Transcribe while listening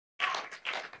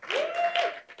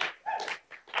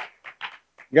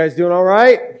You guys doing all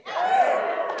right?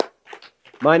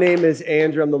 My name is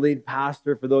Andrew. I'm the lead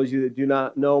pastor. For those of you that do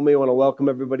not know me, I want to welcome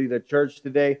everybody to church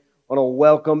today. I want to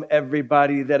welcome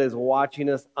everybody that is watching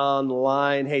us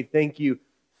online. Hey, thank you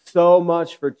so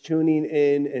much for tuning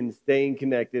in and staying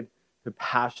connected to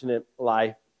Passionate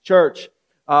Life Church.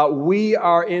 We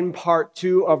are in part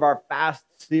 2 of our fast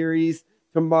series.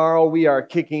 Tomorrow we are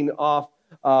kicking off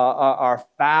our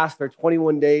fast, our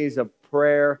 21 days of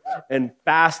prayer and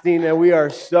fasting, and we are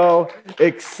so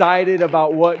excited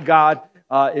about what God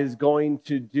is going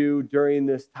to do during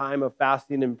this time of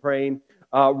fasting and praying.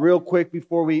 Real quick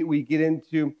before we get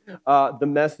into the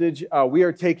message, we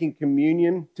are taking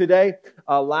communion today.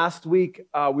 Last week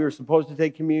we were supposed to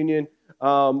take communion,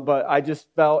 but I just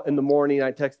felt in the morning,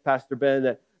 I texted Pastor Ben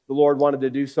that the Lord wanted to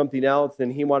do something else,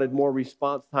 and He wanted more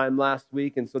response time last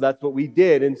week, and so that's what we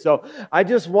did. And so I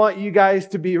just want you guys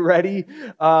to be ready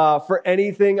for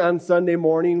anything on Sunday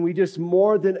morning. We just,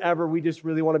 more than ever, we just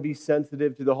really want to be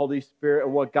sensitive to the Holy Spirit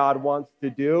and what God wants to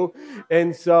do.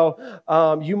 And so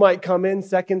you might come in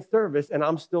second service, and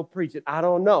I'm still preaching. I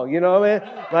don't know. You know what I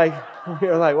mean? Like,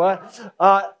 you're like,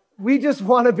 what? We just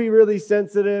want to be really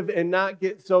sensitive and not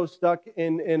get so stuck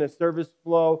in a service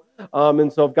flow.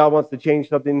 And so if God wants to change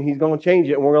something, He's going to change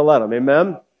it, and we're going to let Him.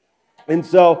 Amen? And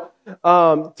so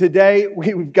today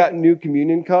we've got new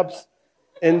communion cups.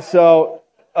 And so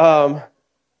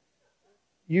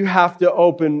you have to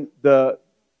open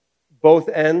both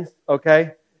ends,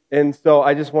 okay? And so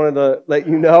I just wanted to let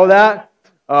you know that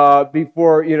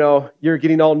before, you're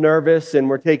getting all nervous and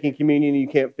we're taking communion and you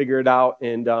can't figure it out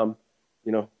and,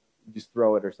 just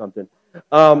throw it or something.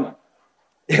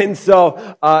 And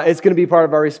so it's going to be part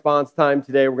of our response time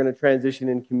today. We're going to transition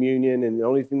in communion, and the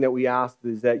only thing that we ask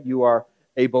is that you are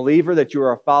a believer, that you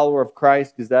are a follower of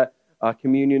Christ, because that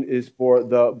communion is for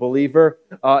the believer.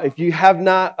 If you have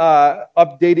not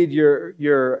updated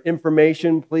your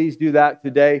information, please do that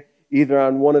today, either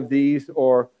on one of these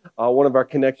or one of our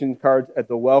connection cards at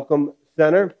the Welcome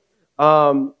Center.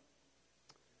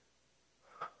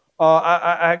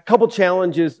 A couple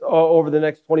challenges over the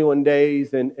next 21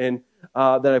 days and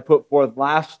that I put forth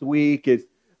last week is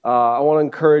I want to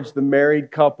encourage the married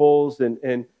couples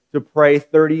and to pray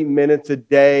 30 minutes a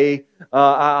day.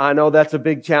 I know that's a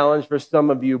big challenge for some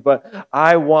of you, but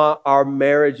I want our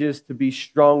marriages to be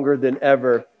stronger than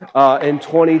ever in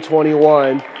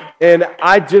 2021. And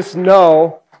I just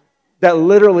know that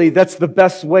literally that's the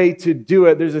best way to do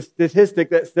it. There's a statistic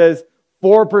that says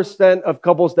 4% of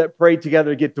couples that pray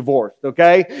together get divorced,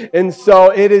 okay? And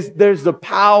so there's the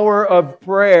power of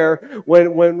prayer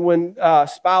when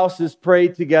spouses pray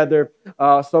together,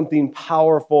 something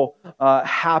powerful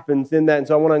happens in that. And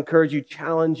so I want to encourage you,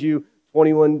 challenge you,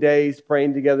 21 days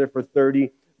praying together for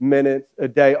 30 minutes a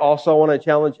day. Also, I want to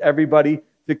challenge everybody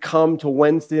to come to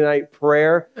Wednesday night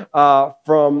prayer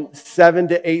from 7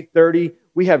 to 8:30.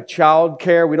 We have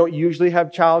childcare. We don't usually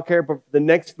have childcare, but for the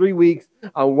next 3 weeks,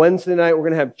 on Wednesday night, we're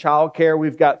going to have childcare.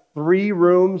 We've got 3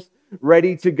 rooms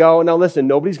ready to go. Now listen,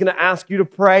 nobody's going to ask you to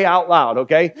pray out loud,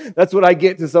 okay? That's what I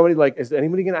get to somebody like, is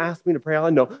anybody going to ask me to pray out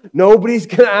loud? No, nobody's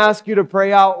going to ask you to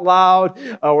pray out loud.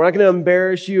 We're not going to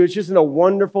embarrass you. It's just a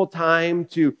wonderful time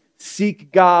to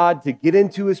seek God, to get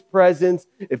into His presence.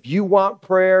 If you want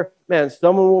prayer, man,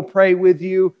 someone will pray with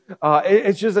you.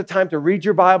 It's just a time to read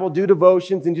your Bible, do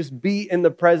devotions, and just be in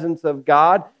the presence of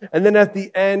God. And then at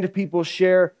the end, people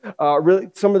share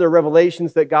really some of the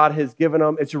revelations that God has given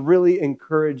them. It's a really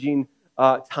encouraging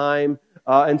time.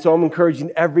 And so I'm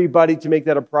encouraging everybody to make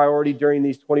that a priority during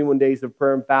these 21 days of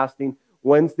prayer and fasting.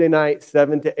 Wednesday night,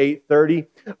 7 to 8:30.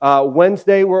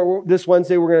 This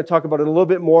Wednesday, we're going to talk about it a little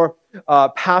bit more.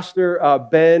 Pastor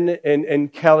Ben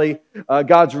and Kelly,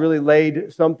 God's really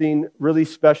laid something really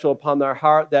special upon their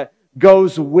heart that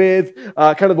goes with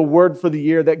kind of the word for the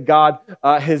year that God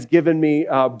has given me,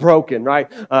 broken,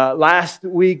 right? Last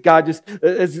week, God just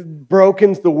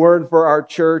broken's the word for our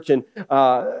church, and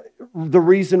the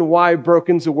reason why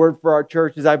broken's the word for our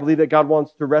church is I believe that God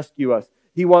wants to rescue us.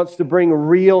 He wants to bring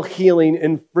real healing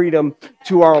and freedom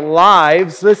to our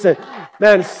lives. Listen,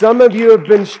 man, some of you have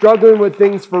been struggling with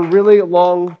things for a really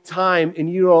long time and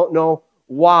you don't know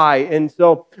why. And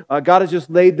so God has just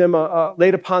laid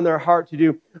upon their heart to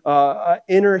do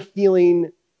inner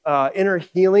healing.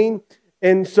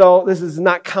 And so this is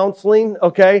not counseling,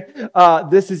 okay?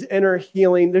 This is inner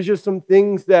healing. There's just some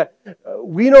things that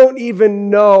we don't even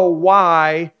know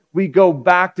why we go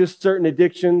back to certain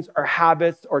addictions or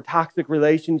habits or toxic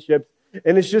relationships.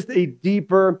 And it's just a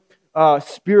deeper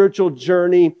spiritual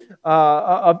journey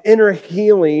of inner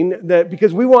healing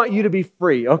because we want you to be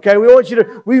free, okay?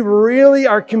 We really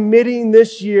are committing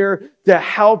this year to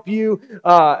help you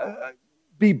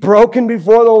be broken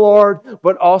before the Lord,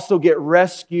 but also get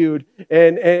rescued.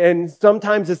 And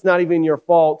sometimes it's not even your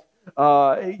fault.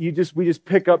 We just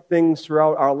pick up things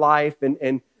throughout our life,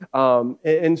 and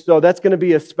so that's going to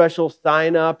be a special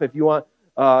sign up if you want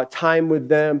time with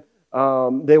them.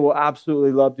 They will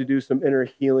absolutely love to do some inner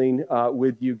healing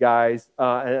with you guys.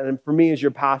 And for me as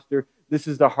your pastor, this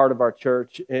is the heart of our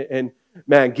church. And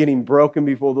man, getting broken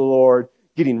before the Lord,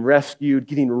 getting rescued,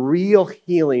 getting real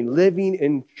healing, living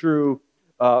in true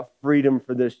freedom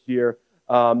for this year.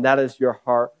 That is your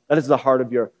heart. That is the heart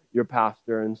of your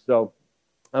pastor. And so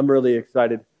I'm really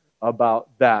excited about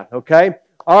that. Okay?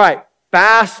 All right.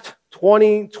 Fast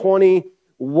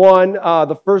 2021.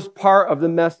 The first part of the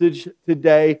message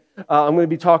today, I'm going to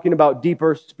be talking about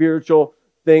deeper spiritual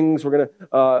things. We're going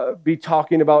to be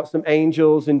talking about some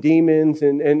angels and demons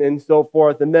and so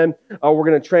forth. And then we're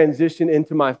going to transition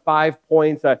into my 5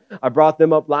 points. I brought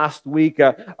them up last week,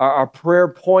 our prayer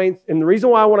points. And the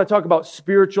reason why I want to talk about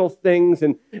spiritual things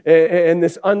and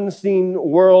this unseen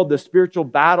world, the spiritual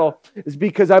battle, is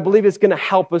because I believe it's going to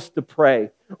help us to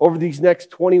pray over these next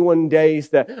 21 days,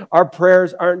 that our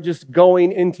prayers aren't just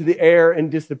going into the air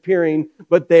and disappearing,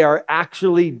 but they are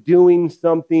actually doing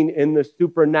something in the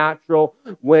supernatural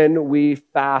when we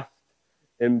fast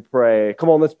and pray. Come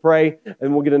on, let's pray,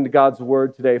 and we'll get into God's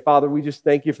word today. Father, we just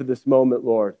thank you for this moment,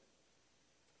 Lord.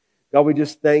 God, we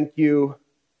just thank you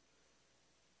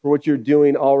for what you're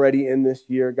doing already in this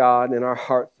year, God, in our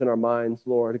hearts and our minds,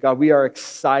 Lord. God, we are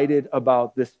excited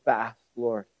about this fast,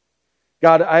 Lord.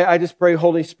 God, I just pray,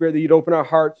 Holy Spirit, that you'd open our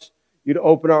hearts, you'd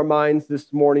open our minds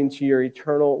this morning to your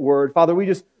eternal word. Father, we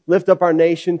just lift up our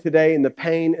nation today and the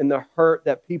pain and the hurt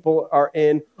that people are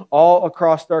in all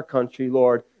across our country,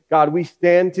 Lord. God, we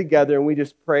stand together and we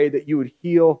just pray that you would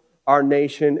heal our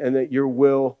nation and that your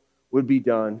will would be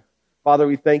done. Father,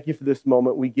 we thank you for this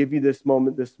moment. We give you this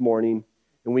moment this morning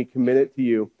and we commit it to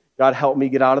you. God, help me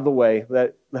get out of the way.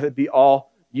 Let it be all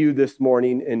you this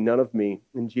morning and none of me.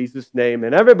 In Jesus' name.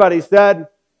 And everybody said,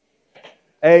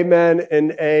 amen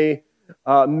and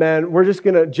amen. We're just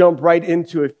going to jump right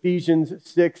into Ephesians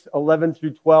 6, 11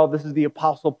 through 12. This is the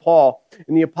Apostle Paul.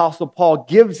 And the Apostle Paul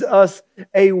gives us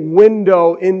a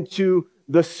window into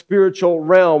the spiritual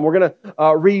realm. We're going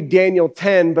to read Daniel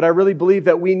 10, but I really believe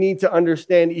that we need to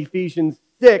understand Ephesians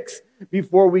 6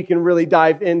 before we can really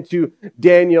dive into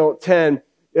Daniel 10.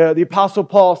 The Apostle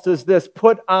Paul says this: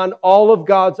 put on all of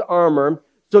God's armor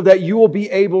so that you will be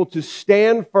able to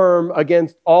stand firm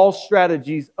against all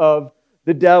strategies of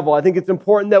the devil. I think it's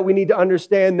important that we need to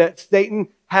understand that Satan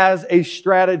has a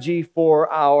strategy for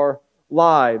our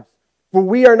lives. For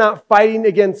we are not fighting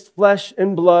against flesh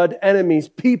and blood enemies.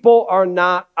 People are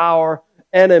not our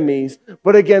enemies,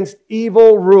 but against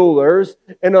evil rulers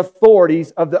and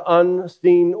authorities of the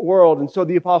unseen world. And so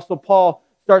the Apostle Paul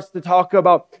starts to talk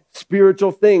about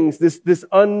spiritual things, this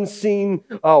unseen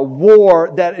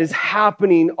war that is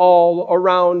happening all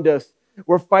around us.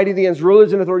 We're fighting against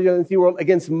rulers and authorities in the unseen world,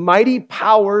 against mighty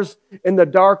powers in the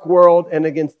dark world, and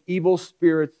against evil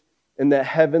spirits in the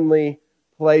heavenly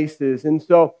places. And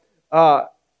so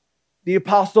the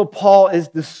Apostle Paul is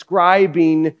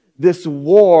describing this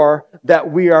war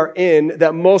that we are in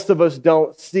that most of us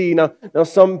don't see. Now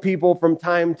some people from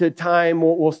time to time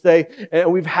will say,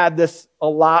 and we've had this a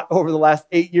lot over the last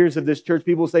 8 years of this church,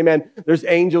 people say, man, there's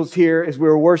angels here as we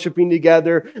were worshiping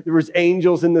together. There was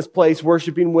angels in this place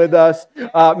worshiping with us.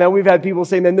 Man, we've had people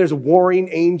say, man, there's warring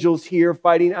angels here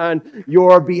fighting on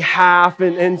your behalf.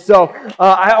 And so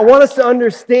I want us to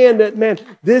understand that, man,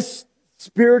 this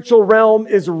spiritual realm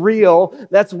is real.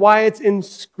 That's why it's in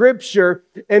Scripture,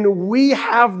 and we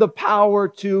have the power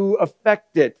to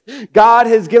affect it. God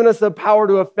has given us the power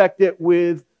to affect it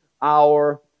with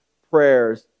our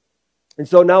prayers. And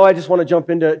so now I just want to jump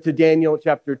into Daniel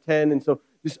chapter 10. And so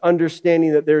just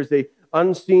understanding that there's a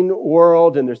unseen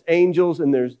world, and there's angels,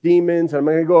 and there's demons. I'm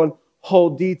not going to go in whole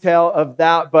detail of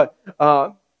that, but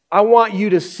I want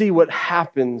you to see what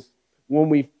happens when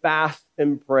we fast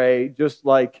and pray, just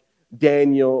like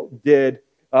Daniel did.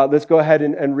 Let's go ahead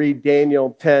and read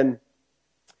Daniel 10.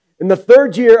 In the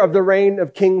 3rd year of the reign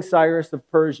of King Cyrus of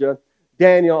Persia,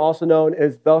 Daniel, also known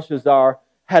as Belshazzar,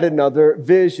 had another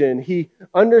vision. He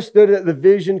understood that the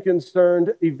vision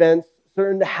concerned events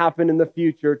certain to happen in the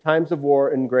future, times of war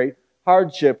and great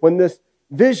hardship. When this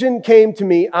vision came to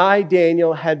me, I,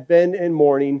 Daniel, had been in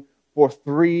mourning for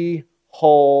 3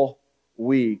 whole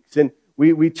weeks. And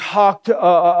we talked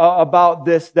about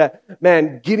this, that,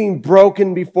 man, getting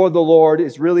broken before the Lord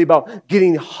is really about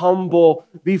getting humble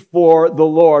before the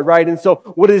Lord, right? And so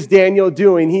what is Daniel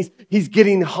doing? He's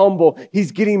getting humble.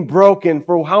 He's getting broken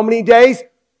for how many days?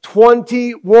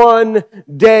 21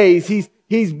 days. He's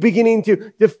he's beginning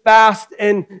to fast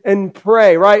and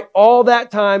pray, right? All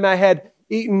that time I had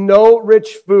eaten no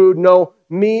rich food, no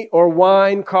meat or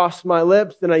wine crossed my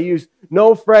lips, and I used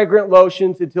no fragrant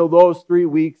lotions until those 3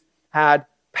 weeks had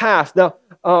passed. Now,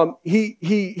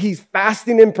 he's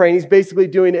fasting and praying. He's basically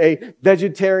doing a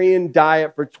vegetarian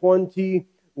diet for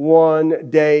 21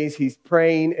 days. He's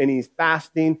praying and he's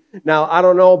fasting. Now, I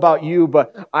don't know about you,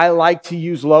 but I like to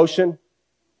use lotion.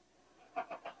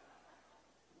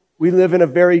 We live in a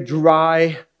very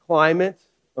dry climate,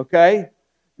 okay?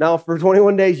 Now, for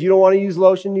 21 days, you don't want to use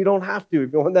lotion. You don't have to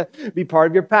if you want that to be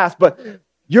part of your fast. But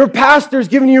your pastor's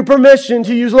giving you permission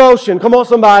to use lotion. Come on,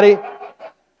 somebody.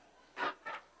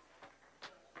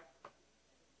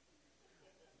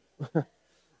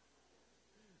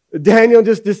 Daniel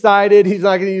just decided he's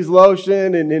not going to use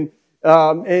lotion,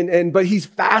 but he's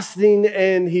fasting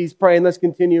and he's praying. Let's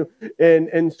continue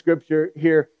in Scripture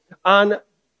here. On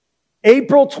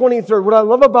April 23rd, what I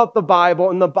love about the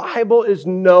Bible, and the Bible is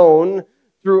known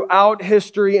throughout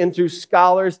history and through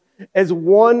scholars as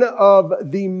one of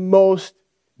the most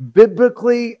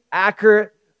biblically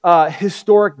accurate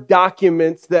historic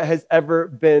documents that has ever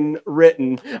been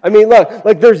written. I mean, look,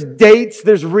 like there's dates,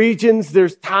 there's regions,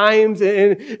 there's times,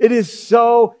 and it is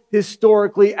so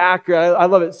historically accurate. I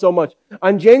love it so much.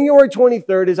 On January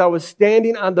 23rd, as I was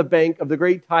standing on the bank of the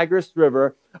great Tigris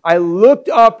River, I looked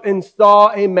up and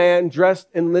saw a man dressed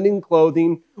in linen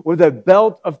clothing with a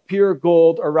belt of pure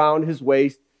gold around his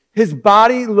waist. His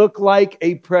body looked like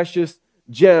a precious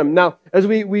gem. Now, as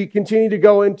we continue to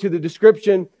go into the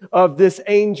description of this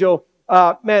angel,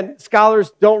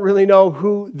 scholars don't really know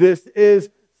who this is.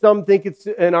 Some think it's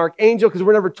an archangel because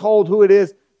we're never told who it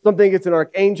is. Some think it's an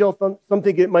archangel. Some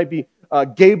think it might be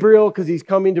Gabriel because he's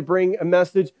coming to bring a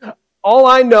message. All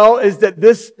I know is that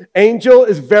this angel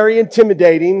is very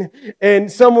intimidating and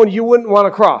someone you wouldn't want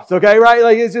to cross, okay, right?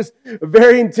 Like it's just a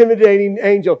very intimidating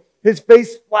angel. His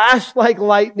face flashed like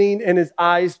lightning and his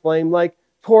eyes flamed like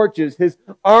torches. His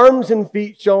arms and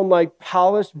feet shone like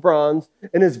polished bronze,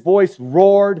 and his voice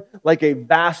roared like a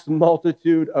vast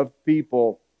multitude of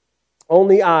people.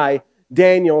 Only I,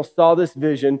 Daniel, saw this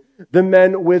vision. The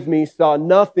men with me saw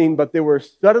nothing, but they were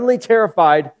suddenly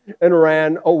terrified and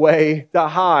ran away to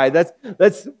hide.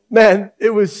 Man,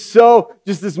 it was so,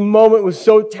 just this moment was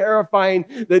so terrifying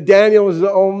that Daniel was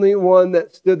the only one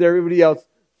that stood there. Everybody else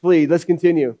fled. Let's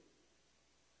continue.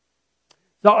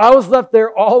 So I was left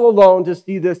there all alone to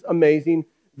see this amazing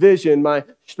vision. My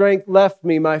strength left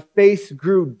me. My face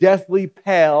grew deathly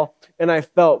pale, and I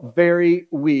felt very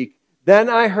weak. Then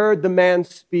I heard the man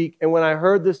speak, and when I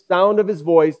heard the sound of his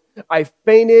voice, I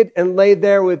fainted and lay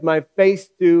there with my face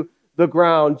to the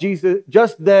ground.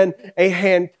 Just then, a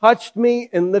hand touched me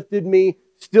and lifted me,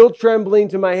 still trembling,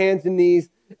 to my hands and knees.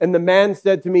 And the man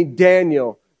said to me,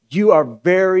 Daniel, you are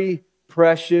very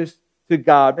precious to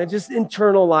God. And just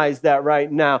internalize that right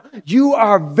now. You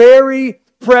are very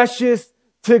precious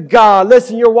to God.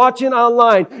 Listen, you're watching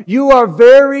online. You are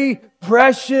very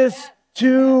precious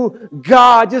to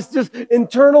God. Just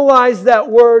internalize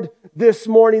that word this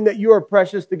morning that you are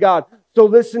precious to God. So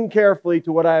listen carefully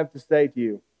to what I have to say to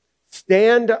you.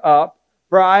 Stand up,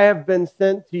 for I have been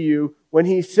sent to you. When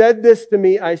he said this to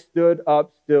me, I stood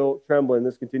up still trembling.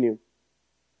 Let's continue.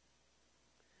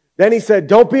 Then he said,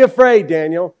 don't be afraid,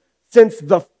 Daniel. Since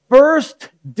the first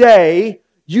day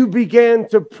you began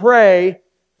to pray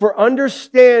for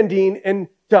understanding and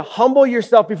to humble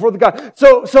yourself before the God.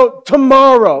 So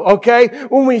tomorrow, okay,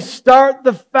 when we start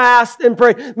the fast and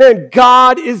pray, man,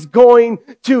 God is going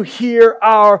to hear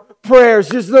our prayers.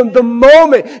 Just the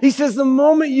moment, he says, the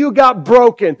moment you got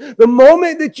broken, the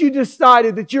moment that you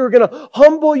decided that you were going to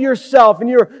humble yourself and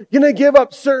you're going to give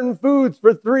up certain foods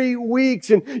for 3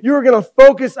 weeks and you were going to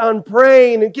focus on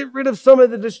praying and get rid of some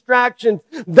of the distractions,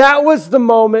 that was the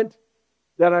moment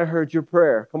that I heard your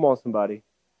prayer. Come on, somebody.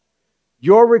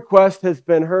 Your request has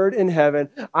been heard in heaven.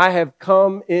 I have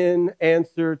come in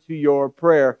answer to your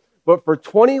prayer. But for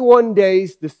 21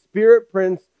 days, the spirit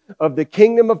prince of the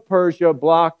kingdom of Persia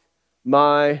blocked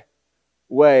my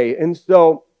way. And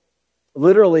so,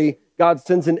 literally, God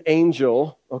sends an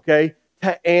angel, okay,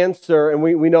 to answer. And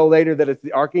we know later that it's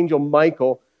the archangel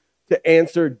Michael to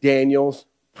answer Daniel's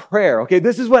prayer. Okay,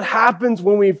 this is what happens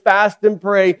when we fast and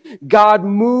pray. God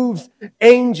moves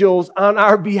angels on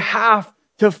our behalf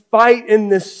to fight in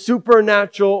this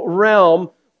supernatural realm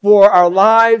for our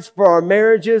lives, for our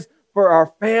marriages, for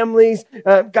our families.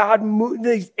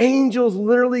 These angels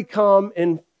literally come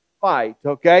and fight,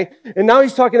 okay? And now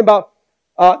he's talking about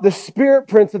the spirit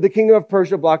prince of the kingdom of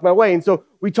Persia blocked my way. And so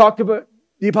the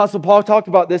Apostle Paul talked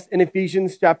about this in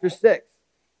Ephesians chapter 6,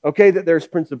 okay? That there's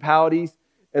principalities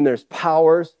and there's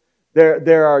powers.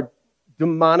 There are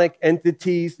demonic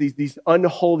entities, these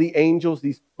unholy angels,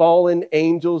 these fallen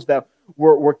angels that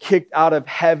were kicked out of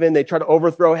heaven. They tried to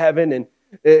overthrow heaven, and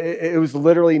it was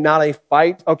literally not a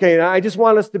fight. Okay, and I just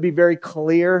want us to be very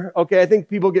clear. Okay, I think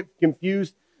people get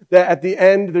confused that at the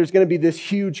end there's going to be this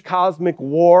huge cosmic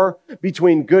war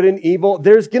between good and evil.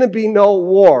 There's going to be no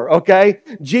war, okay?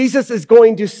 Jesus is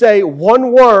going to say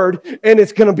one word and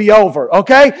it's going to be over,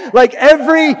 okay? Like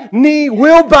every knee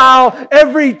will bow,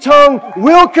 every tongue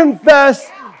will confess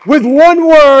with one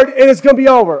word and it's going to be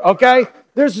over, okay?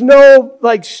 There's no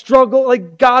like struggle,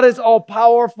 like God is all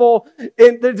powerful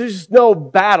and there's just no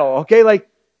battle, okay? Like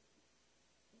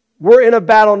we're in a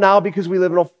battle now because we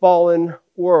live in a fallen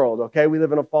world, okay? We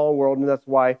live in a fallen world, and that's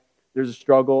why there's a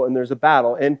struggle and there's a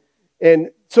battle. And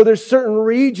so there's certain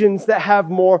regions that have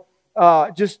more,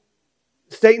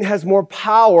 Satan has more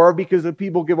power because the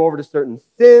people give over to certain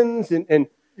sins, and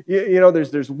you know,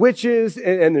 there's witches,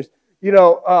 and there's, you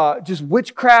know, just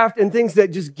witchcraft and things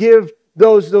that just give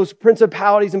those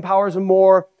principalities and powers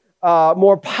more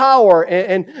power.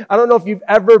 And I don't know if you've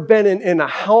ever been in a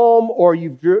home or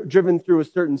you've driven through a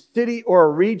certain city or a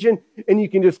region and you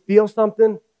can just feel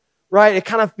something, right? It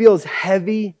kind of feels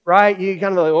heavy, right? You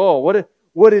kind of like, oh,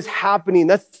 what is happening?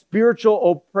 That's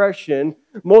spiritual oppression.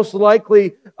 Most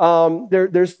likely,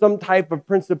 there's some type of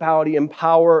principality and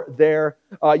power there.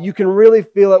 You can really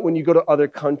feel it when you go to other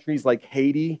countries like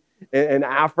Haiti and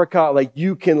Africa. Like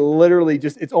you can literally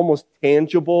it's almost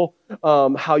tangible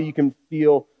how you can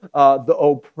feel the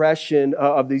oppression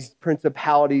of these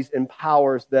principalities and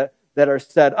powers that are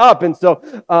set up. And so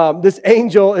this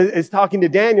angel is talking to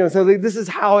Daniel and says, like, this is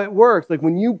how it works. Like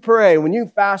when you pray, when you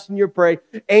fast and you pray,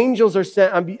 angels are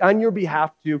sent on your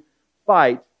behalf to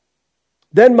fight.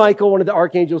 Then Michael, one of the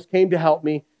archangels, came to help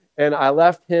me, and I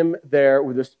left him there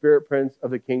with the spirit prince of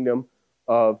the kingdom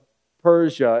of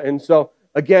Persia. And so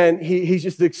again, he's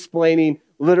just explaining,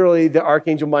 literally the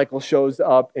archangel Michael shows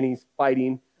up and he's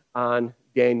fighting on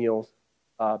Daniel's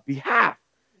behalf.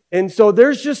 And so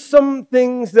there's just some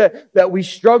things that we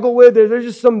struggle with. There's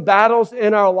just some battles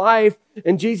in our life.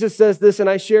 And Jesus says this, and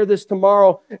I share this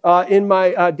tomorrow in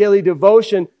my daily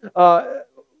devotion,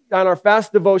 on our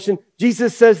fast devotion.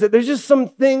 Jesus says that there's just some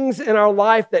things in our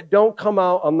life that don't come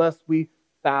out unless we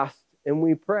fast and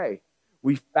we pray.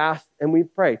 We fast and we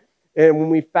pray. And when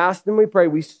we fast and we pray,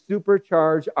 we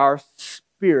supercharge our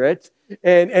spirit.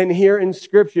 And here in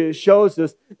Scripture, it shows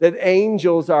us that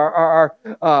angels are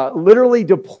literally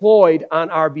deployed on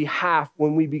our behalf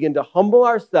when we begin to humble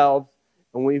ourselves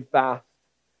and we fast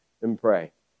and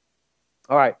pray.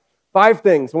 All right, 5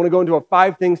 things. I want to go into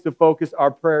 5 things to focus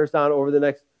our prayers on over the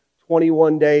next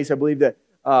 21 days. I believe that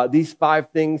these 5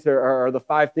 things are the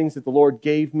 5 things that the Lord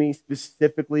gave me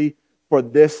specifically for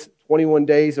this 21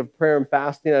 days of prayer and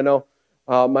fasting. I know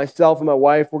myself and my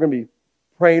wife, we're going to be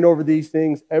praying over these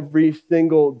things every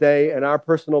single day in our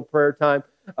personal prayer time.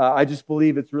 I just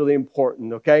believe it's really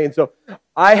important, okay? And so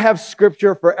I have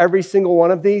scripture for every single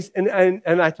one of these, and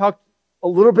I talked a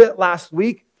little bit last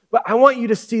week, but I want you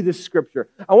to see the scripture.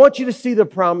 I want you to see the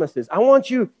promises. I want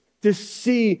you to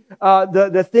see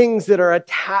the things that are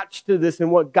attached to this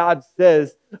and what God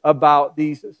says about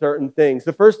these certain things.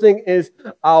 The first thing is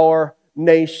our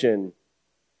nation.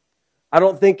 I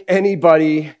don't think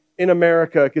anybody in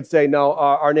America could say, no,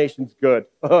 our nation's good.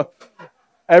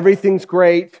 Everything's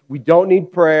great. We don't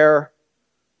need prayer.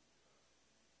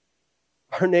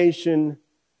 Our nation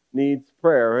needs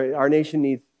prayer. Right? Our nation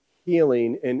needs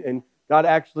healing. And God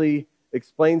actually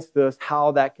explains to us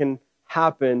how that can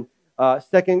happen.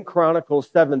 2 Chronicles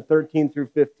 7:13 through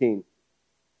 15.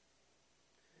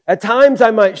 At times I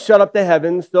might shut up the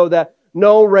heavens so that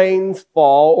no rains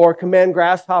fall, or command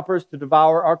grasshoppers to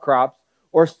devour our crops,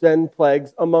 or send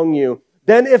plagues among you.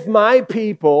 Then if my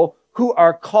people who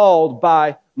are called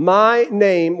by my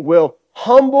name will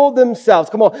humble themselves.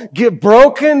 Come on, get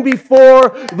broken before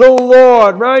the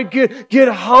Lord, right? Get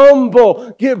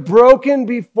humble, get broken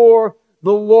before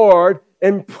the Lord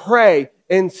and pray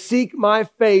and seek my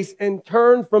face and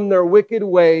turn from their wicked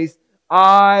ways.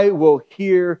 I will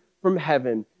hear from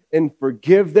heaven and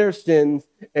forgive their sins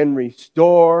and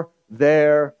restore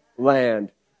their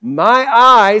land. My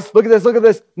eyes, look at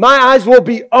this, my eyes will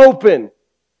be open.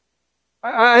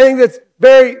 I think that's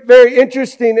very, very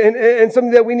interesting and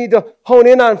something that we need to hone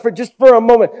in on for a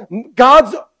moment.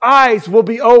 God's eyes will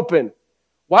be open.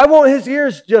 Why won't His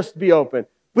ears just be open?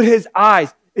 But His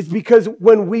eyes. It's because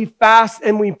when we fast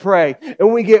and we pray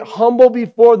and we get humble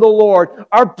before the Lord,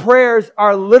 our prayers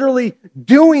are literally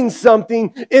doing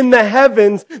something in the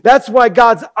heavens. That's why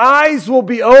God's eyes will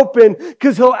be open,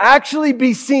 because He'll actually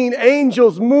be seeing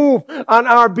angels move on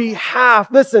our behalf.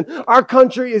 Listen, our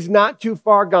country is not too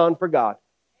far gone for God.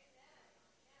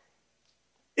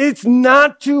 It's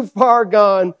not too far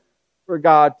gone for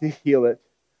God to heal it.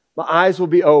 My eyes will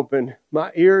be open,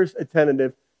 my ears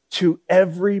attentive to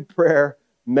every prayer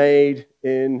made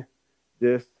in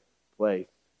this place.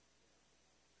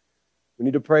 We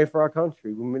need to pray for our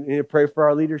country. We need to pray for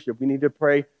our leadership. We need to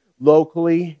pray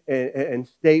locally and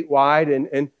statewide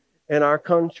and our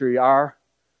country. Our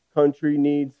country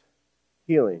needs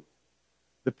healing.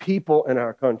 The people in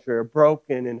our country are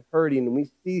broken and hurting, and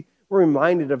we're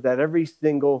reminded of that every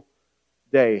single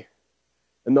day.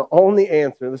 And the only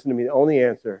answer, listen to me, the only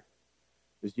answer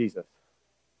is Jesus.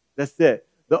 That's it.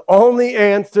 The only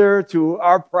answer to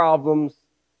our problems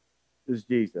is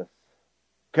Jesus.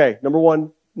 Okay, number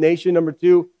one, nation. Number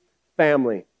two,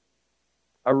 family.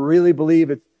 I really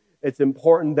believe it's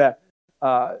important that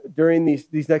during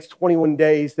these next 21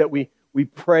 days that we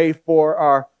pray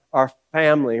for our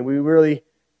family. We really,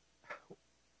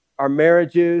 our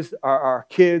marriages, our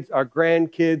kids, our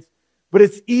grandkids. But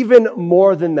it's even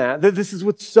more than that. This is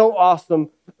what's so awesome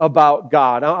about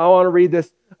God. I want to read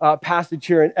this passage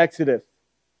here in Exodus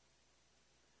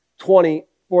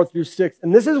 20:4 through 6.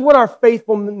 And this is what our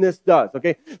faithfulness does,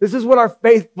 okay? This is what our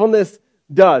faithfulness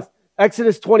does.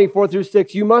 Exodus 20:4 through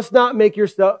 6. You must not make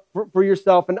for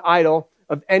yourself an idol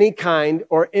of any kind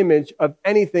or image of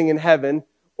anything in heaven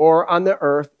or on the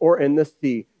earth or in the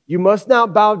sea. You must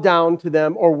not bow down to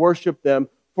them or worship them,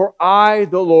 for I,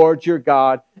 the Lord your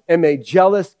God, am a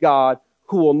jealous God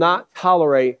who will not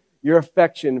tolerate your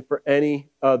affection for any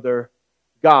other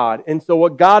God. And so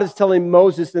what God is telling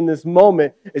Moses in this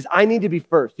moment is, I need to be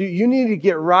first. You need to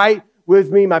get right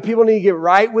with me. My people need to get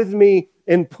right with me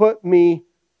and put me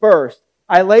first.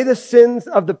 I lay the sins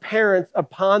of the parents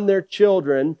upon their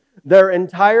children. Their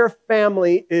entire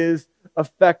family is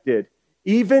affected.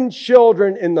 Even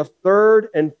children in the third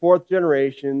and fourth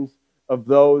generations of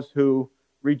those who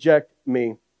reject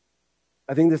me.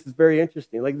 I think this is very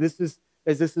interesting. This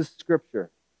is scripture.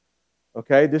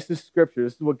 Okay, this is scripture.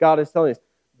 This is what God is telling us.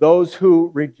 Those who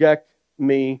reject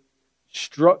me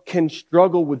can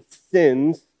struggle with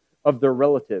sins of their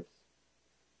relatives.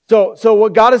 So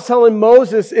what God is telling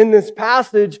Moses in this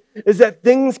passage is that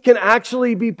things can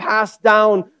actually be passed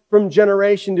down from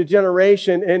generation to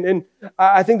generation. And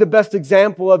I think the best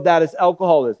example of that is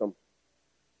alcoholism.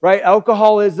 Right?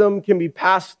 Alcoholism can be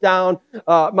passed down.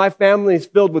 My family is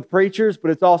filled with preachers, but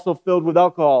it's also filled with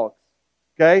alcoholics.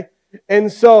 Okay?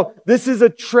 And so this is a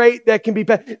trait that can be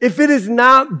passed. If it is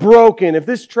not broken, if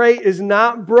this trait is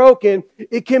not broken,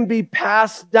 it can be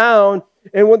passed down.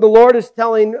 And what the Lord is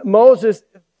telling Moses,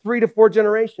 3 to 4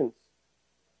 generations.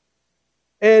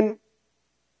 And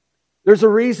there's a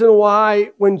reason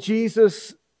why when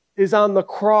Jesus is on the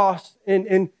cross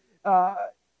and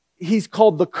he's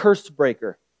called the curse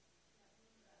breaker.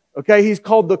 Okay, he's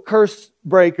called the curse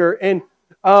breaker. And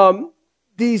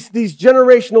these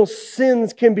generational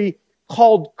sins can be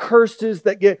called curses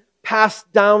that get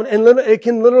passed down. And it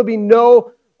can literally be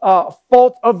no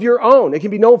fault of your own. It can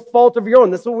be no fault of your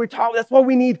own. That's what we talk. That's why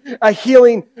we need a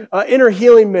healing, inner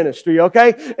healing ministry.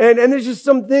 Okay, and there's just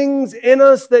some things in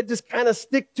us that just kind of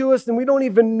stick to us, and we don't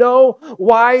even know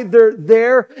why they're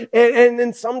there.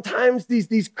 And sometimes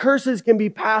these curses can be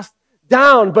passed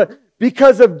down, but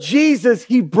because of Jesus,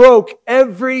 He broke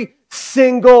every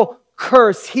single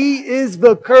curse. He is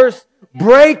the curse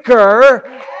breaker.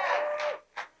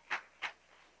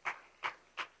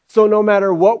 So no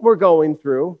matter what we're going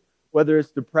through, whether it's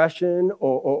depression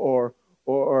or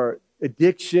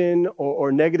addiction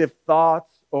or negative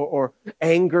thoughts or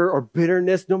anger or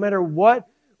bitterness, no matter what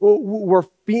we're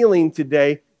feeling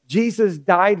today, Jesus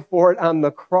died for it on the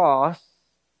cross,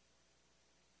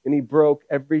 and He broke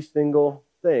every single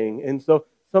thing. And so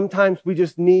sometimes we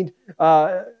just need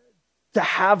to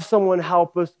have someone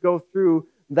help us go through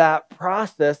that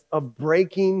process of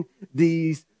breaking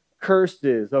these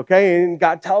curses, okay? And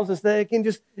God tells us that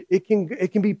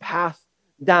it can be passed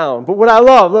down. But what I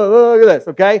love, look at this,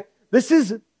 okay? This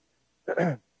is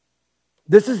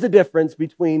the difference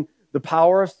between the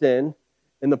power of sin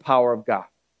and the power of God,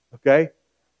 okay?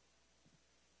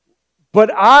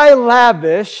 But I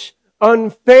lavish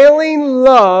unfailing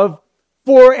love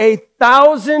for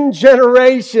 1,000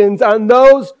 generations on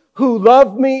those who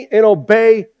love me and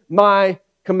obey my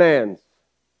commands.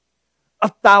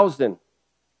 1,000.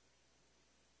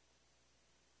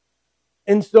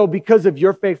 And so because of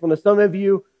your faithfulness, some of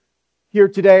you here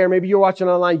today, or maybe you're watching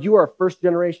online, you are a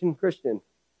first-generation Christian.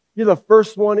 You're the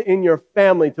first one in your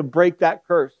family to break that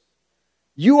curse.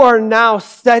 You are now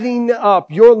setting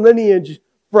up your lineage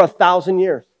for 1,000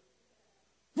 years.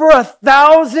 For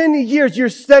 1,000 years, you're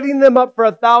setting them up for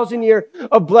 1,000 years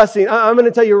of blessing. I'm going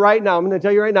to tell you right now,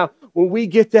 when we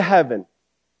get to heaven,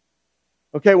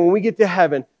 Okay, when we get to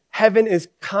heaven, heaven is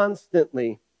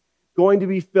constantly going to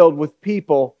be filled with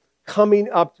people coming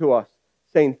up to us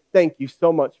saying, thank you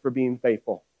so much for being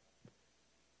faithful.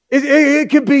 It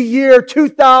could be year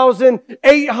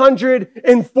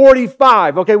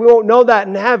 2845. Okay, we won't know that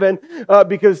in heaven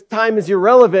because time is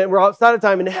irrelevant. We're outside of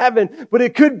time in heaven. But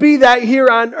it could be that here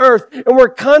on earth. And we're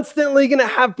constantly going to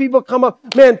have people come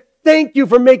up. Man, thank you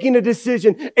for making a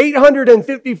decision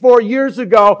 854 years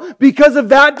ago. Because of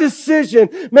that decision,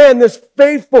 man,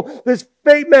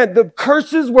 man, the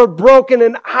curses were broken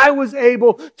and I was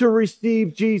able to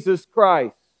receive Jesus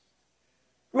Christ.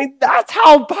 I mean, that's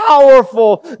how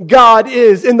powerful God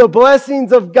is. And the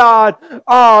blessings of God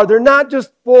they're not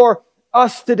just for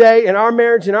us today and our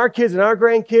marriage and our kids and our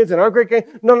grandkids and our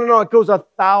great-grandkids. No. It goes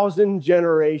 1,000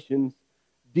 generations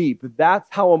deep. That's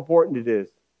how important it is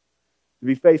to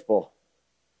be faithful,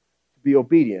 to be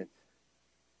obedient,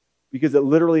 because it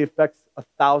literally affects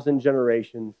 1,000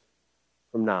 generations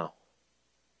from now.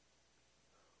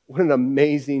 What an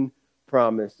amazing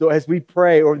promise. So as we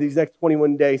pray over these next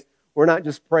 21 days, we're not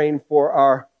just praying for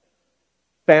our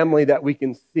family that we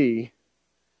can see,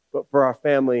 but for our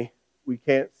family we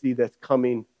can't see that's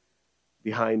coming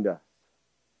behind us.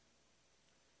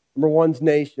 Number 1's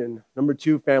nation. Number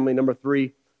 2, family. Number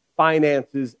 3,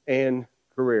 finances and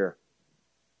career.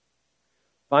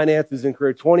 Finances and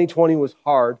career. 2020 was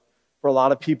hard for a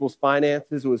lot of people's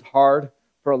finances. It was hard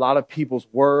for a lot of people's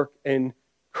work and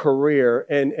career.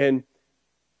 And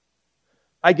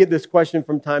I get this question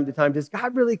from time to time. Does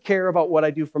God really care about what I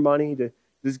do for money?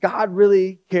 Does God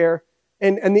really care?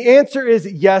 And the answer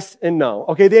is yes and no.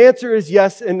 Okay, the answer is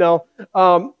yes and no.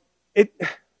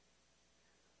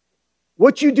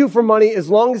 What you do for money, as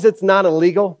long as it's not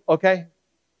illegal, okay?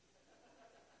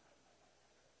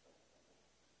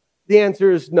 The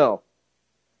answer is no.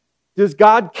 Does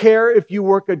God care if you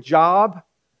work a job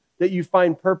that you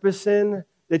find purpose in,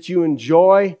 that you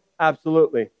enjoy?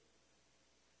 Absolutely.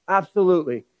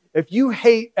 Absolutely. If you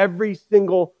hate every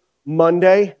single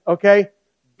Monday, okay,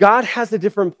 God has a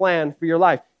different plan for your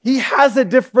life. He has a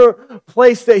different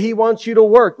place that He wants you to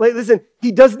work. Listen,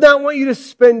 He does not want you to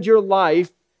spend your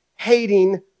life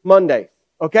hating Mondays,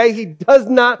 okay? He does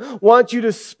not want you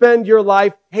to spend your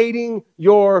life hating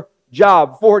your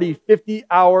job 40, 50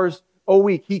 hours a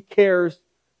week. He cares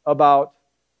about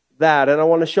that. And I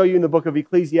want to show you in the book of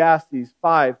Ecclesiastes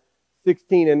 5,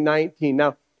 16 and 19.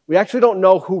 Now, we actually don't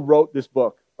know who wrote this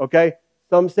book, okay?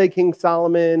 Some say King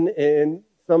Solomon and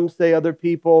some say other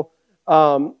people.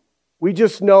 We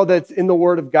just know that it's in the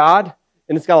Word of God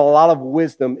and it's got a lot of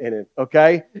wisdom in it,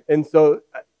 okay? And so,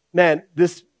 man,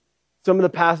 some of the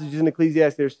passages in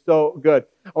Ecclesiastes are so good.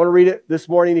 I want to read it this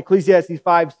morning, Ecclesiastes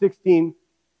 5, 16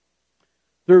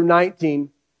 through 19.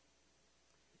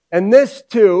 And this,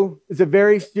 too, is a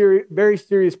very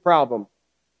serious problem.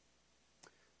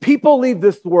 People leave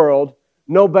this world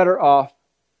no better off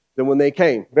than when they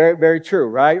came. Very, very true,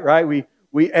 right?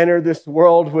 We enter this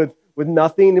world with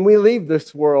nothing, and we leave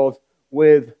this world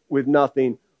with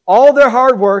nothing. All their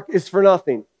hard work is for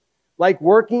nothing, like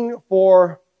working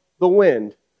for the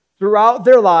wind. Throughout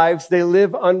their lives, they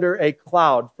live under a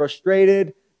cloud,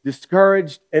 frustrated,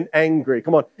 discouraged, and angry.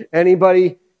 Come on,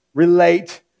 anybody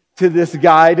relate to this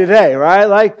guy today, right?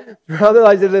 Like, throughout their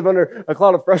lives, they live under a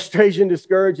cloud of frustration,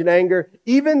 discouraged, and anger.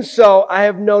 Even so, I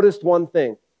have noticed one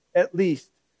thing, at least,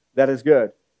 that is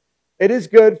good. It is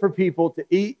good for people to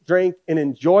eat, drink, and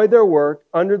enjoy their work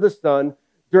under the sun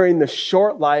during the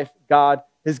short life God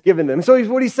has given them. So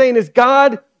what he's saying is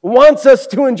God wants us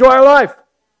to enjoy our life.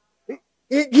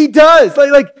 He does.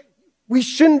 Like we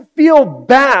shouldn't feel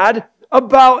bad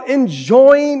about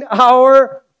enjoying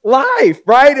our life,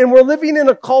 right? And we're living in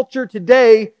a culture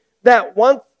today that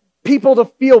wants people to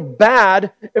feel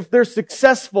bad if they're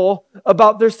successful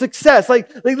about their success.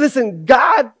 Like listen,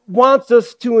 God wants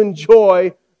us to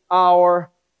enjoy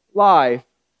our life.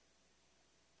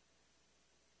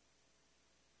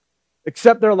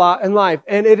 Accept their lot in life.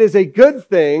 And it is a good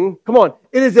thing, come on,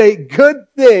 it is a good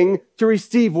thing to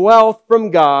receive wealth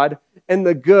from God and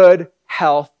the good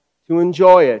health to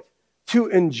enjoy it. To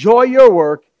enjoy your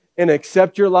work and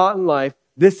accept your lot in life,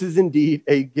 this is indeed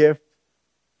a gift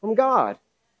from God.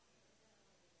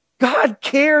 God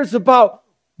cares about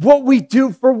what we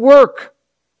do for work.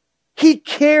 He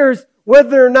cares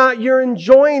whether or not you're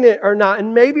enjoying it or not.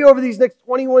 And maybe over these next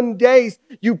 21 days,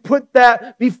 you put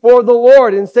that before the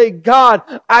Lord and say, God,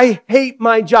 I hate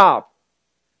my job.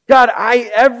 God,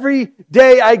 every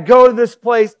day I go to this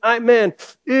place, I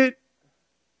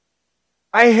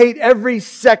hate every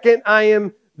second I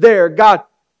am there. God,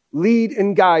 lead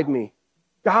and guide me.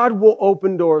 God will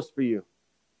open doors for you.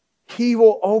 He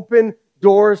will open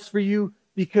doors for you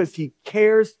because He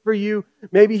cares for you.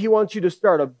 Maybe He wants you to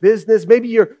start a business. Maybe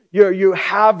you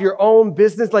have your own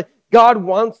business. Like God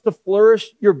wants to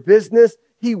flourish your business.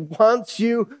 He wants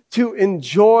you to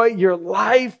enjoy your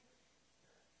life.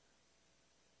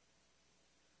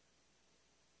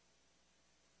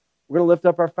 We're going to lift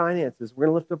up our finances. We're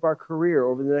going to lift up our career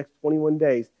over the next 21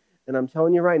 days. And I'm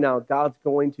telling you right now, God's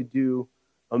going to do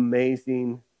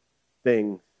amazing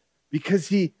things because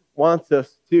He wants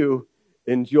us to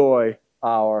enjoy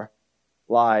our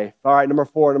life. All right, number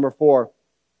four.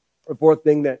 The fourth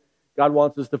thing that God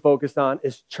wants us to focus on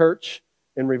is church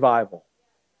and revival.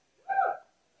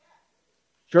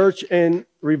 Church and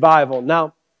revival.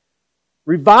 Now,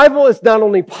 revival is not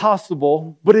only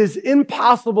possible, but is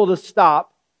impossible to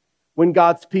stop when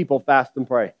God's people fast and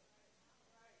pray.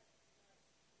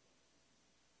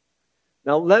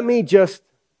 Now, let me just,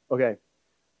 okay.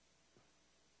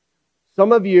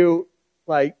 Some of you,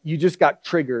 like, you just got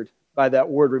triggered by that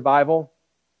word revival.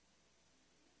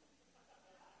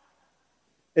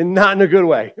 And not in a good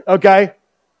way, okay?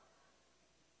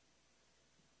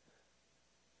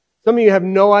 Some of you have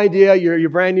no idea. You're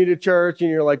brand new to church, and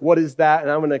you're like, what is that? And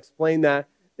I'm going to explain that.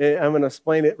 I'm going to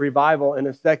explain it, revival, in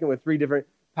a second with 3 different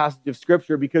passages of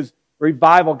Scripture, because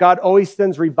revival, God always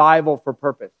sends revival for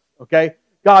purpose, okay?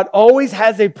 God always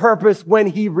has a purpose when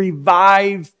He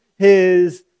revives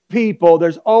His people.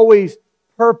 There's always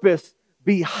purpose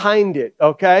behind it,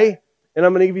 okay? And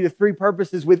I'm going to give you the 3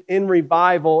 purposes within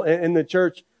revival in the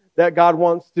church that God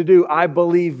wants to do, I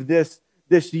believe, this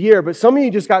year. But some of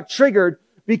you just got triggered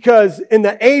because in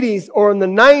the 80s or in the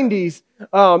 90s,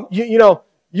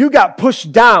 you got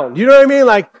pushed down. You know what I mean?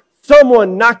 Like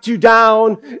someone knocked you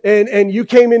down and you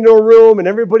came into a room and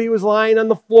everybody was lying on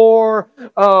the floor,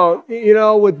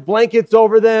 with blankets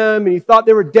over them, and you thought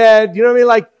they were dead. You know what I mean?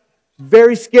 Like,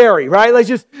 very scary, right? Like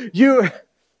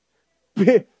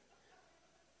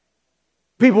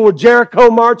people were Jericho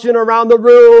marching around the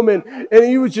room, and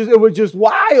it was just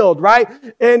wild, right?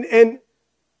 And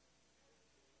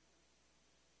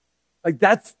like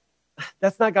that's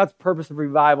not God's purpose of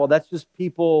revival. That's just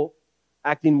people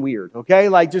acting weird, okay?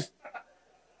 Like just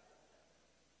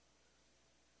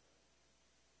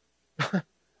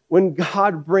when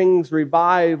God brings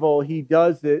revival, He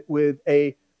does it with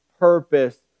a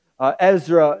purpose.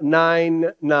 Ezra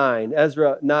 9:9.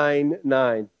 Ezra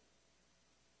 9:9.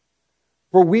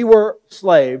 For we were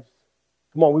slaves.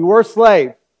 Come on, we were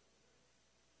slaves.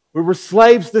 We were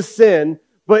slaves to sin,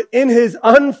 but in His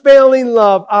unfailing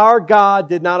love, our God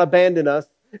did not abandon us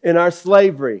in our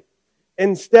slavery.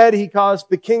 Instead, He caused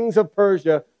the kings of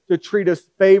Persia to treat us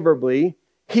favorably.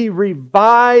 He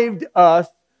revived us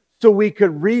so we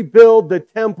could rebuild the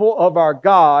temple of our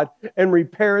God and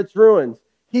repair its ruins.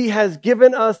 He has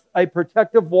given us a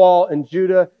protective wall in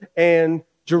Judah and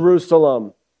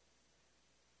Jerusalem.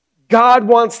 God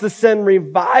wants to send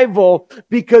revival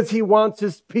because He wants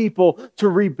His people to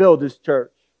rebuild His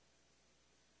church.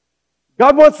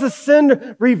 God wants to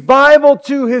send revival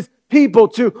to His people,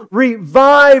 to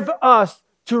revive us,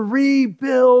 to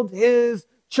rebuild His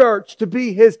church, to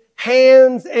be His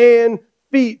hands and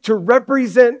feet, to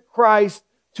represent Christ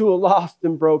to a lost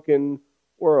and broken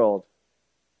world.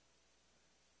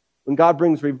 When God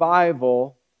brings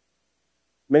revival,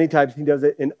 many times He does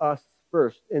it in us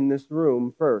first, in this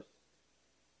room first,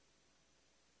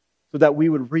 so that we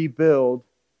would rebuild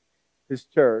His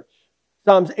church.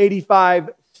 Psalms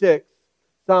 85:6.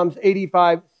 Psalms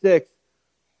 85:6.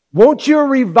 Won't you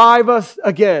revive us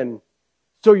again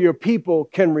so your people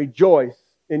can rejoice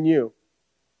in you?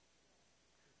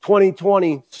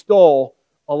 2020 stole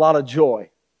a lot of joy.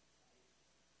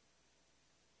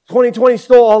 2020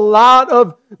 stole a lot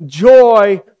of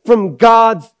joy from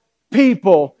God's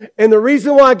people. And the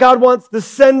reason why God wants to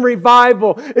send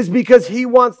revival is because He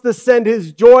wants to send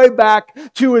His joy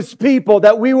back to His people,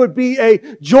 that we would be a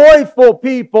joyful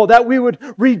people, that we would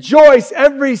rejoice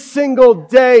every single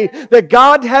day that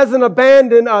God hasn't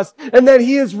abandoned us and that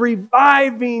He is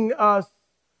reviving us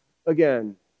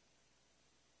again.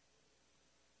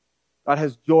 God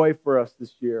has joy for us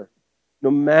this year. No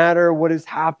matter what is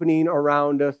happening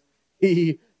around us,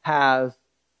 He has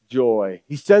joy.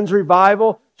 He sends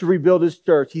revival to rebuild His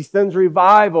church. He sends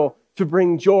revival to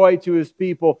bring joy to His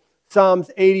people.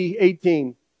 Psalms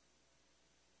 80:18.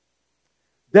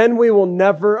 Then we will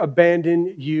never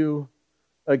abandon you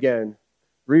again.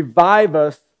 Revive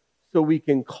us so we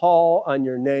can call on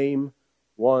your name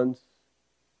once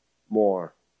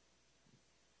more.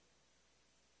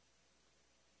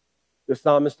 The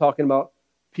psalmist is talking about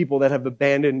people that have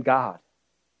abandoned God.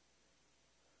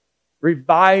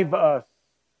 Revive us.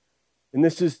 And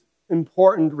this is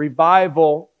important.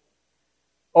 Revival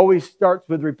always starts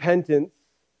with repentance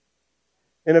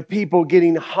and a people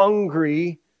getting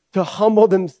hungry to humble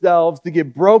themselves, to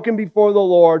get broken before the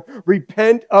Lord,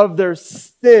 repent of their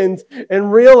sins,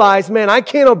 and realize, man, I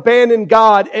can't abandon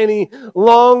God any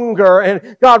longer.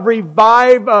 And God,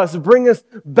 revive us, bring us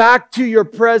back to your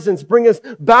presence, bring us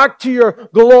back to your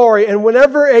glory. And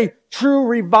whenever a true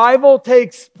revival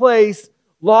takes place,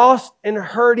 lost and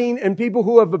hurting and people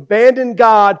who have abandoned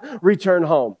God return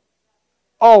home.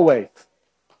 Always.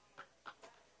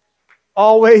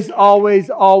 Always, always,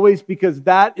 always, because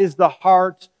that is the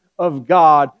heart of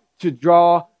God, to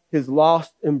draw his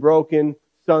lost and broken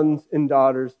sons and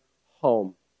daughters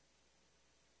home.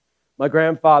 My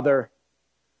grandfather,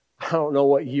 I don't know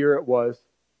what year it was,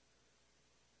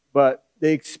 but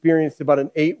they experienced about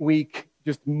an 8-week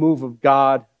just move of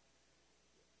God.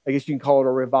 I guess you can call it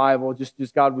a revival.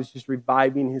 Just God was just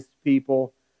reviving his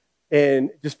people,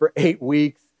 and just for 8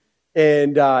 weeks.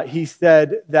 And he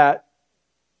said that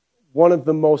one of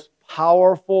the most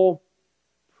powerful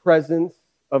presence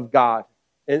of God,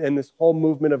 and this whole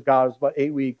movement of God, was about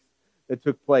 8 weeks that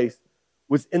took place,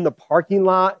 was in the parking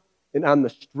lot and on the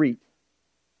street.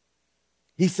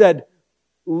 He said,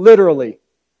 literally,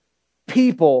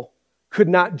 people could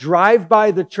not drive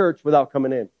by the church without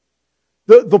coming in.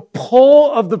 The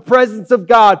pull of the presence of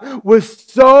God was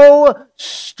so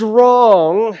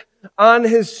strong on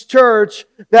his church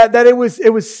that it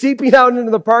was seeping out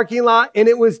into the parking lot, and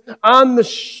it was on the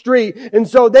street. And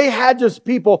so they had just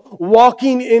people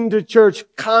walking into church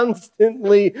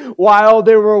constantly while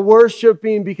they were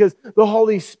worshiping, because the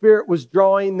Holy Spirit was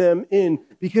drawing them in,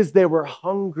 because they were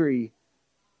hungry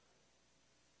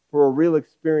for a real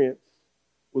experience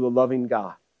with a loving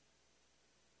God.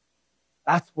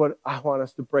 That's what I want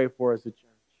us to pray for as a church.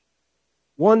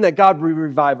 One, that God would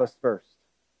revive us first,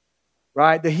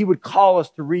 right? That he would call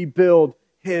us to rebuild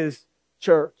his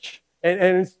church.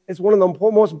 And it's one of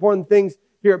the most important things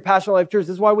here at Passion Life Church.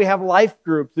 This is why we have life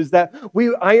groups, is that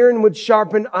iron would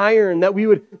sharpen iron, that we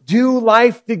would do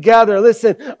life together.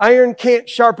 Listen, iron can't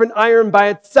sharpen iron by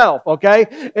itself,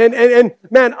 okay? And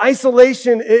man,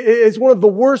 isolation is one of the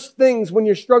worst things when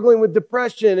you're struggling with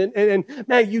depression. And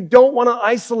man, you don't want to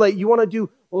isolate. You want to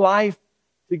do life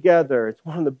together. It's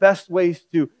one of the best ways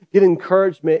to get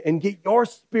encouragement and get your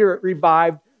spirit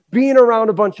revived, being around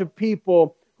a bunch of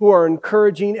people who are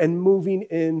encouraging and moving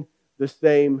in the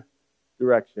same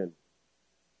direction.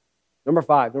 Number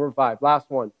five,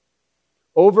 last one.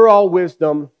 Overall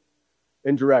wisdom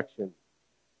and direction.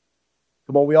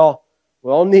 Come on, we all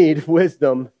need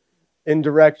wisdom and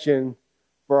direction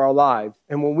for our lives.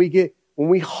 And when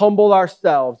we humble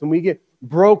ourselves and we get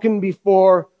broken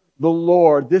before the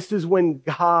Lord, this is when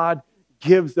God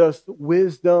gives us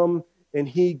wisdom and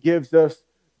he gives us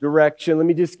direction. Let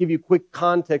me just give you quick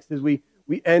context as we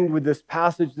end with this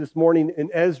passage this morning in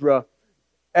Ezra.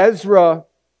 Ezra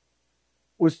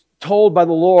was told by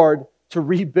the Lord to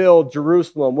rebuild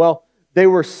Jerusalem. Well, they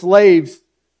were slaves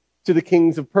to the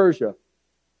kings of Persia.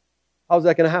 How's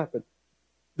that going to happen?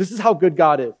 This is how good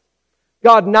God is.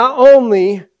 God not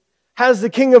only has the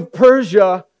king of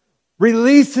Persia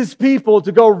release his people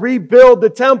to go rebuild the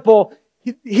temple,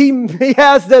 he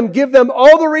has them give them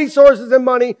all the resources and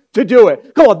money to do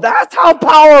it. Come on, that's how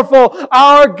powerful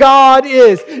our God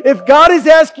is. If God is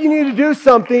asking you to do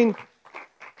something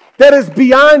that is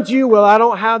beyond you, well, I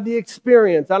don't have the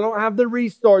experience, I don't have the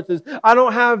resources, I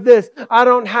don't have this, I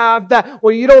don't have that.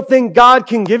 Well, you don't think God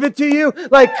can give it to you?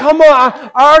 Like, come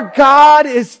on, our God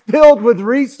is filled with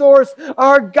resource.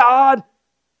 Our God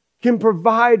can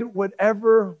provide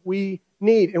whatever we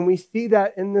need. And we see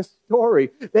that in this story.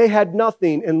 They had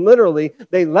nothing, and literally,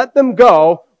 they let them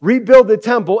go, rebuild the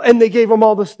temple, and they gave them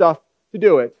all the stuff to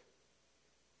do it.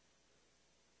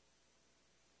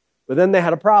 But then they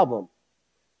had a problem.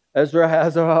 Ezra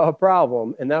has a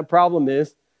problem, and that problem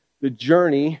is the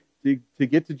journey to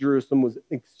get to Jerusalem was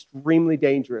extremely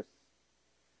dangerous.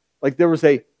 Like, there was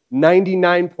a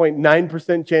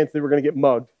 99.9% chance they were going to get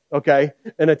mugged, okay,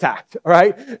 and attacked, all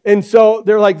right? And so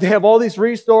they're like, they have all these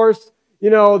resources, they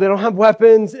don't have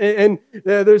weapons, and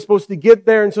they're supposed to get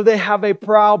there, and so they have a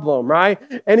problem, right?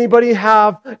 Anybody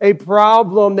have a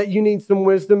problem that you need some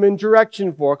wisdom and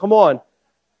direction for? Come on.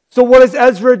 So what does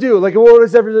Ezra do? Like, what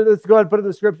does Ezra do? Let's go ahead and put it in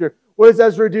the scripture. What does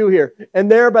Ezra do here? And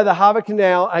there by the Hava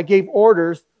Canal, I gave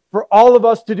orders for all of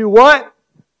us to do what?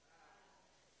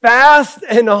 Fast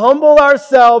and humble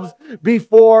ourselves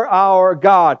before our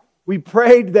God. We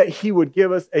prayed that he would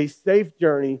give us a safe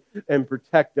journey and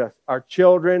protect us, our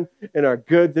children, and our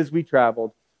goods as we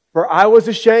traveled. For I was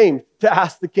ashamed to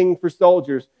ask the king for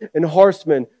soldiers and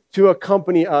horsemen to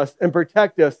accompany us and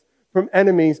protect us from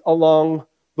enemies along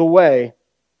the way.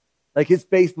 Like, his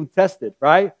faith was tested,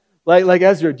 right? Like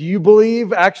Ezra, do you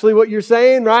believe actually what you're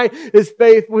saying, right? His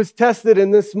faith was tested in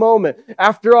this moment.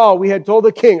 After all, we had told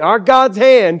the king, our God's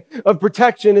hand of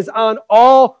protection is on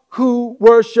all who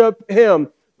worship him.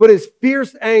 But his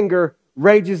fierce anger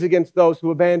rages against those who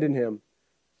abandon him.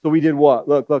 So we did what?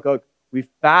 Look. We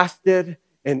fasted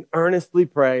and earnestly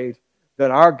prayed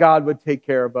that our God would take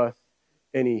care of us.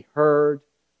 And he heard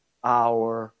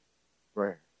our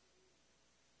prayer.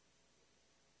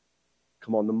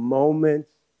 Come on, the moment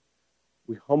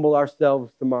we humble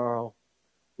ourselves tomorrow,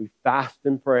 we fast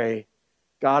and pray,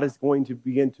 God is going to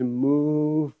begin to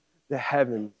move the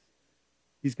heavens.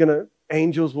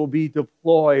 Angels will be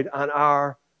deployed on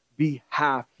our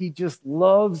behalf. He just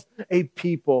loves a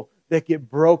people that get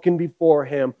broken before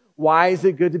him. Why is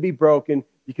it good to be broken?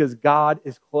 Because God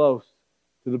is close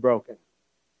to the broken.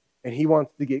 And he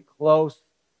wants to get close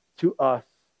to us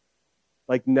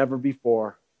like never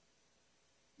before.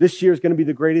 This year is going to be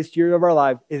the greatest year of our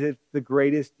lives. It's the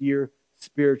greatest year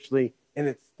spiritually, and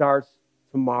it starts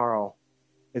tomorrow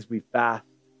as we fast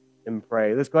and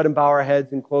pray. Let's go ahead and bow our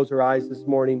heads and close our eyes this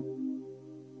morning.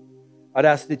 I'd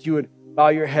ask that you would bow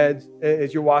your heads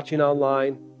as you're watching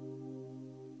online.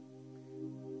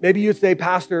 Maybe you'd say,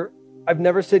 Pastor, I've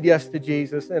never said yes to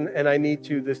Jesus, and I need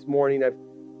to this morning.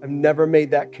 I've never made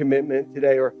that commitment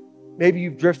today. Or maybe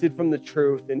you've drifted from the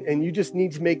truth, and you just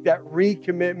need to make that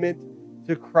recommitment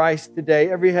to Christ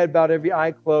today. Every head bowed, every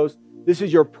eye closed. This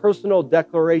is your personal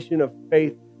declaration of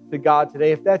faith to God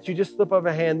today. If that's you, just slip up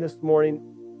a hand this morning.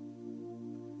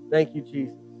 Thank you,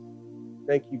 Jesus.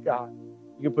 Thank you, God.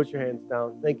 You can put your hands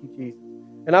down. Thank you, Jesus.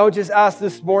 And I would just ask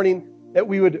this morning that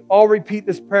we would all repeat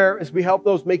this prayer as we help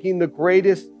those making the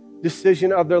greatest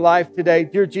decision of their life today.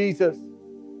 Dear Jesus,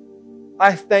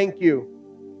 I thank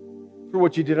you for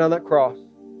what you did on that cross.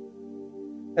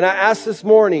 And I ask this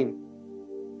morning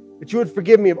that you would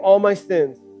forgive me of all my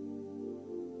sins.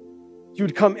 That you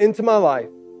would come into my life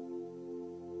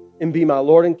and be my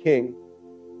Lord and King.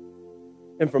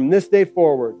 And from this day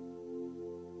forward,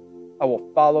 I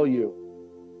will follow you.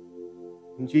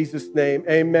 In Jesus' name,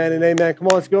 amen and amen. Come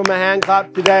on, let's give him a hand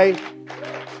clap today.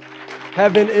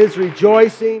 Heaven is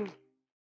rejoicing.